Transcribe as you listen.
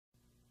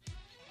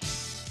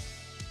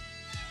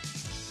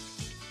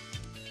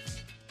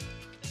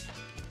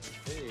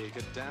Okay,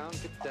 get down,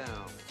 get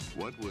down.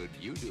 What would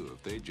you do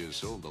if they just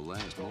sold the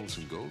last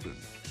Molson Golden?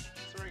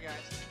 Sorry,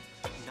 guys.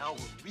 Now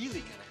we're really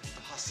gonna have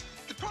to hustle.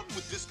 The problem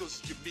with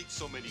discos is you meet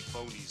so many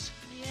phonies.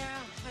 Yeah,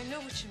 I know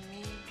what you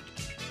mean.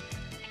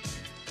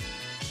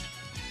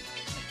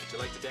 Would you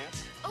like to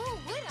dance? Oh,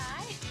 would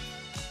I?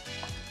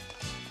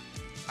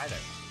 Hi there.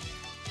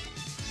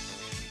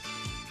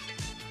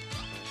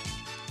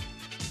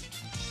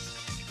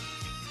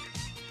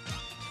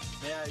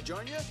 May I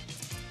join you?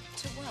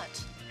 To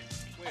what?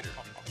 Waiter,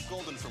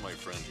 golden for my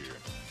friend here.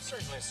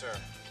 Certainly, sir.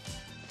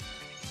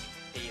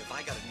 Hey, if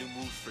I got a new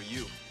move for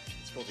you.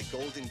 It's called the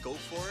Golden Go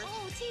For It.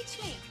 Oh,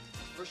 teach me.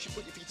 First you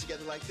put your feet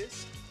together like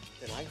this,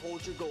 then I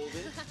hold your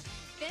golden.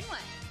 Then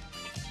what?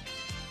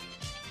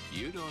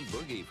 You don't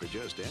boogie for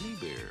just any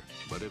beer,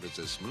 but if it's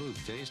a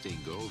smooth-tasting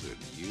Golden,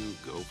 you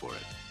go for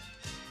it.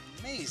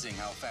 Amazing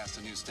how fast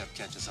a new step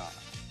catches on.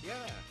 Yeah.